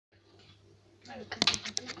Is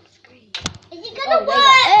it gonna work?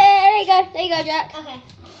 There you go. There you go, Jack. Okay.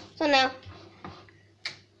 So now.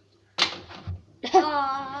 Oh.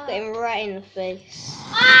 Got him right in the face.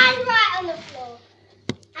 And right on the floor.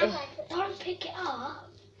 And Don't pick it up.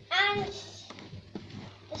 and this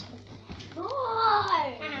one. No. What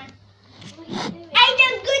are you doing?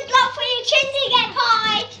 Aiden, good luck for your chin to get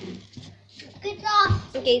pied. Good luck.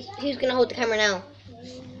 Okay, who's gonna hold the camera now?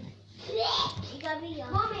 You gotta be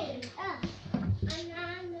young. Mommy.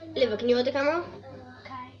 Oliver, can you hold the camera?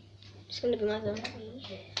 Okay. Just gonna be my thumb.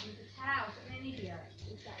 House, I'm an idiot.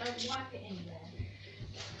 Don't wipe it in there.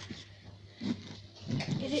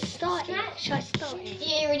 Is it started? Should I start it?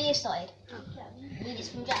 Yeah, it already is started. Read this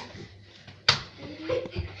from Jack.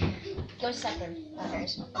 Go a second. I've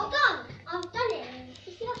done. I've done it.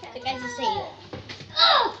 The guys are saying it.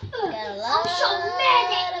 Oh! I'm so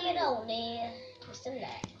mad at you. What's in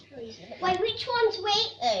there? Wait, which one's which?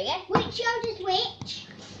 There you go. Which yard is which?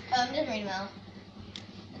 Just read them out.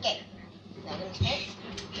 Okay. Now I'm gonna spit.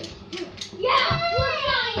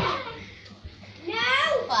 Yeah!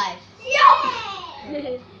 No! 5.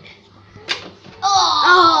 Yeah!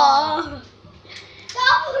 Oh!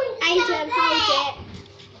 Aiden, hold it.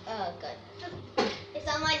 Oh, good. It's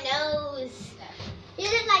on my nose. You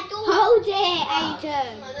look like Dawn. Hold it, Oh,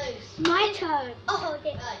 Aiden. my nose. My turn. Oh, hold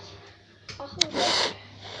it. I'll hold it.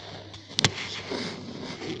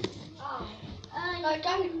 No,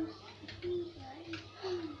 don't.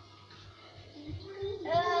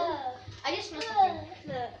 I just smelled something.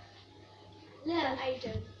 Look,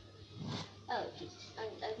 Aiden. Oh, Jesus. I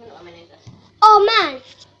don't know what my nose is. Oh man,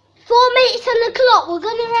 4 minutes on the clock. We're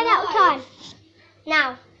gonna run out of time.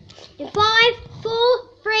 Now, in 5, 4,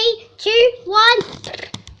 3, 2, 1.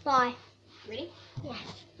 Bye. Ready? Yeah.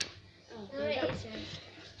 No, it isn't.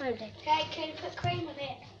 Hold it. Okay, can you put cream on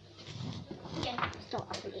it? Start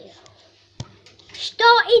the video.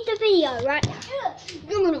 Started the video right now.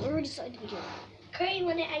 No, we already started the video. Cream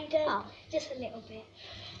on it, Aiden. Oh. Just a little bit.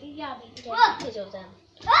 Yummy. Here's all them.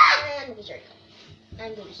 And the jerk.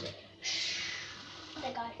 And the jerk. There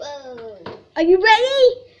you go. Whoa. Are you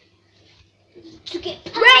ready? To get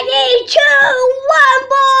Ready to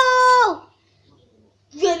rumble!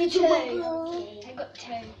 ready to Two. rumble. I got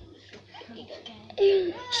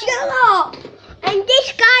 2. Shut up! And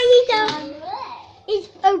this guy is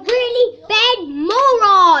a really bad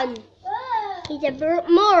moron. He's a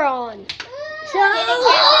moron. So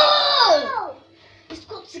Oh! It's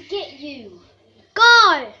got to get you. go.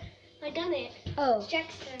 I done it. Oh,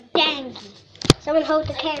 Jackson. dang. Someone hold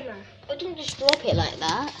the camera. I don't just drop it like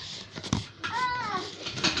that.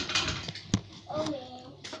 Oh man.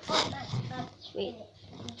 Sweet.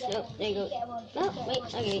 No, there you go. No, wait,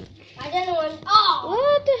 okay. I don't know what. Oh,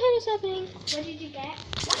 What the hell is happening? What did you get?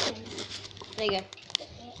 There you go.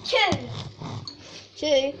 2. 2.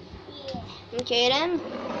 Yeah. Okay then.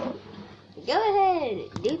 Go ahead.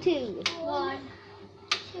 Do 2. 1,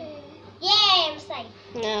 2. Yeah, I'm safe.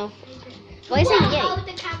 No. Why is it yay? Hold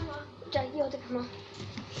the camera. Jack, you hold the camera.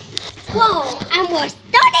 Whoa, and we're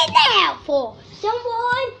starting now for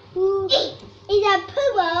someone who is a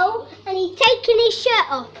poo and he's taking his shirt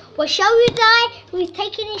off. We'll show you the guy who's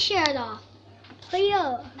taking his shirt off. Hurry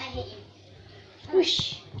up. I hate you.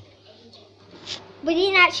 Whoosh. We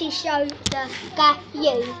didn't actually show the guy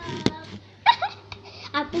you.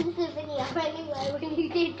 I put the video anyway when you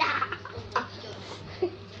did that.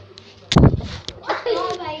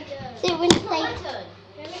 Oh, Aiden. So when My they turn.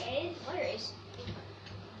 There it is. Where is?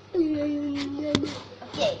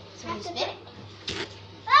 Okay, so we spin it.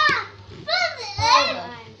 Ah!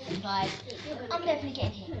 Oh, 5. I'm definitely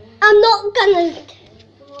getting hit. I'm not gonna.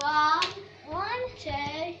 1, 2.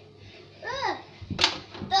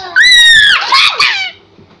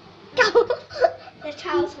 The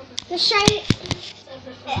towel's on the The show. I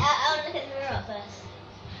want to look at the mirror first.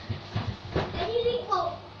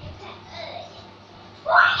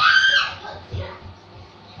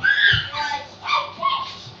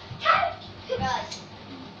 Right.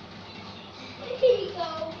 Here you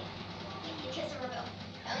go. Kiss the remote.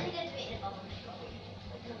 I'm only going to be in a bubble.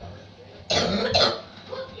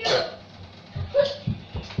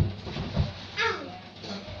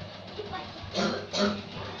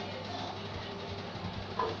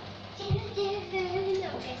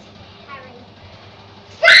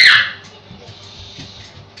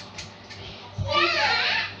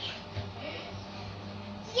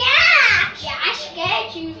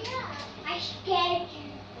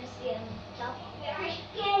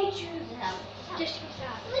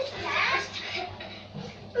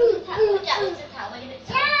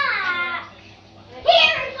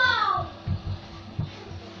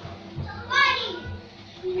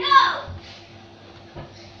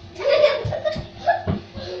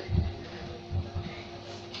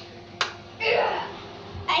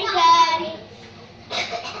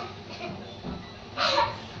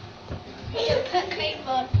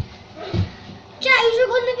 Jack, who's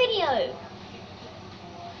recording the video?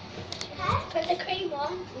 Put the cream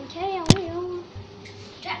on. Okay, I will.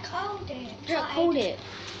 Jack hold it. Jack, hold it.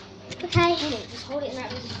 Okay. Hold it. Just hold it in that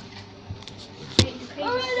position. Make the cream.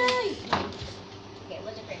 Okay,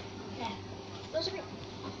 where's the cream? There. Where's the cream?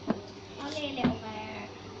 Only a little bit.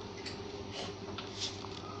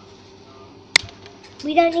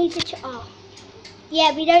 We don't need the oh.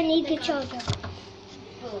 Yeah, we don't need the charger.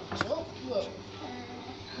 Whoa, whoa, whoa.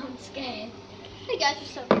 I'm scared. Hey guys, you're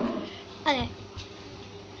so Okay.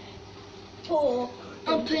 Pour.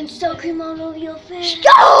 I'm putting sour cream all over your face.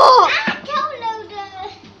 Stop! Ah, don't load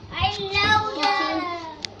it. I load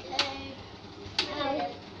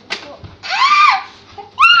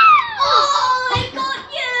Oh, I got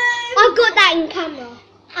you. I got that in camera.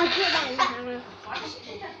 I got that in camera.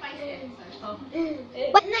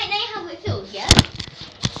 But now how it feels, yeah?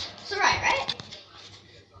 It's alright, right?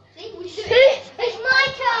 See, we should do Who? it. It's my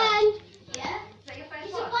turn. Yeah? You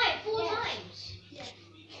should play it 4 times.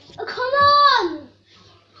 Oh, come on.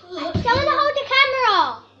 Someone hold the camera.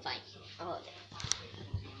 Fine. I'll hold it.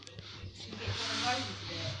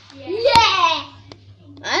 Yeah.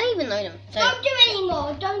 I don't even know them. So Don't do it anymore.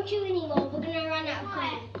 Don't do it anymore. We're gonna run out of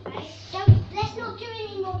time. Let's not do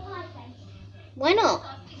it anymore. Pie face. why not?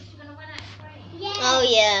 Yeah. Oh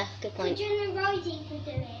yeah, good point. June and Rosie could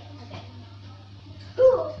do it. Okay.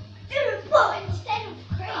 Ooh. Instead of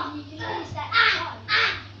cream, you can use that.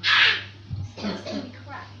 It's gonna be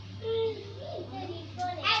crap.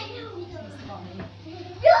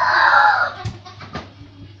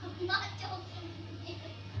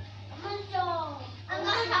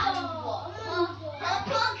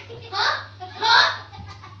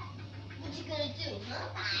 What you gonna do,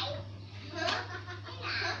 huh?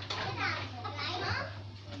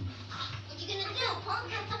 What you gonna do,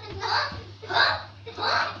 punk?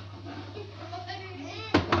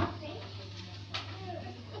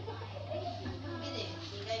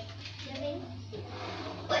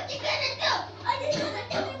 What you gonna do? Are you gonna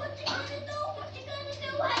tell me what you gonna do? What you gonna do?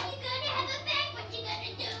 Are you gonna have a bag? What you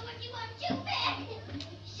gonna do? What you want your bag?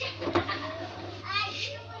 Shut up.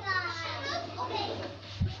 Okay.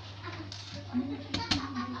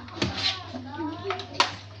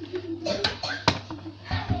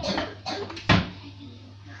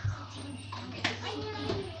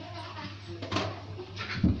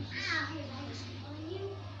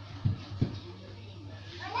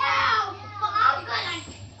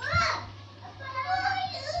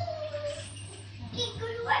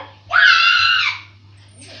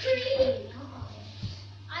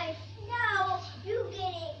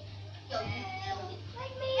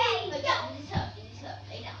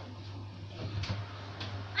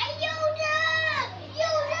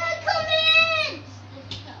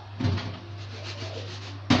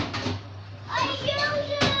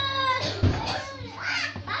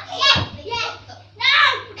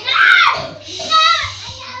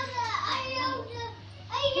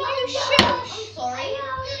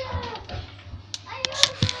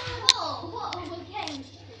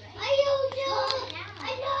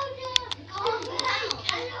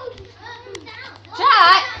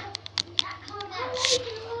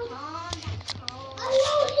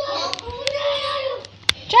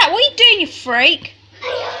 Jack, what are you doing, you freak?